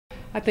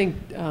I think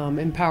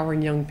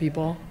empowering young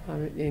people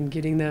and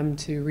getting them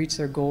to reach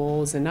their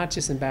goals, and not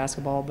just in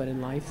basketball, but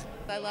in life.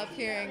 I love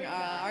hearing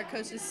our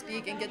coaches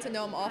speak and get to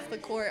know them off the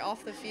court,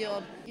 off the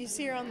field. You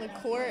see her on the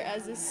court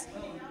as this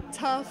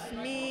tough,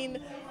 mean,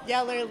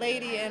 yeller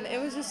lady, and it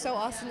was just so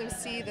awesome to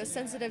see the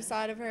sensitive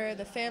side of her,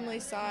 the family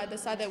side, the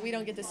side that we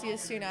don't get to see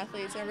as student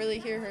athletes, and really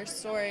hear her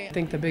story. I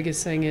think the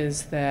biggest thing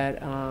is that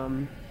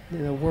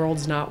the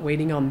world's not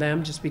waiting on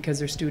them just because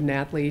they're student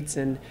athletes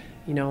and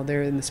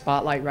they're in the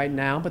spotlight right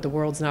now, but the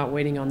world's not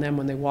waiting on them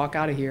when they walk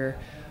out of here.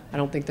 I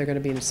don't think they're going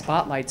to be in the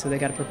spotlight, so they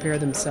got to prepare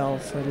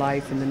themselves for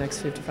life in the next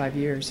 55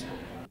 years.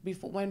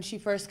 Before, when she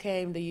first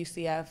came to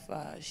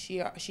UCF,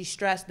 she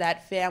stressed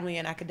that family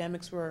and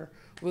academics were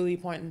really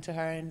important to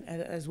her, and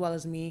as well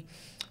as me.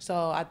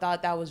 So I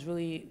thought that was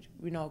really,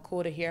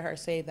 cool to hear her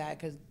say that,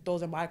 because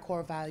those are my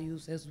core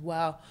values as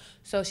well.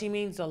 So she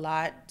means a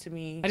lot to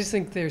me. I just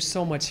think there's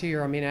so much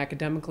here. I mean,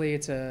 academically,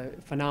 it's a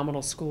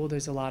phenomenal school.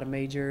 There's a lot of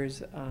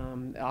majors.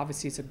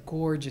 Obviously, it's a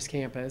gorgeous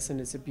campus,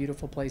 and it's a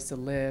beautiful place to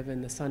live,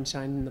 and the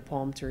sunshine and the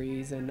palm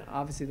trees, and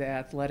obviously the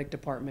athletic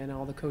department.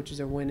 All the coaches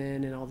are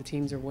winning, and all the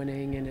teams are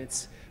winning, and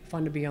it's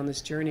fun to be on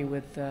this journey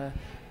with the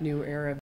new era.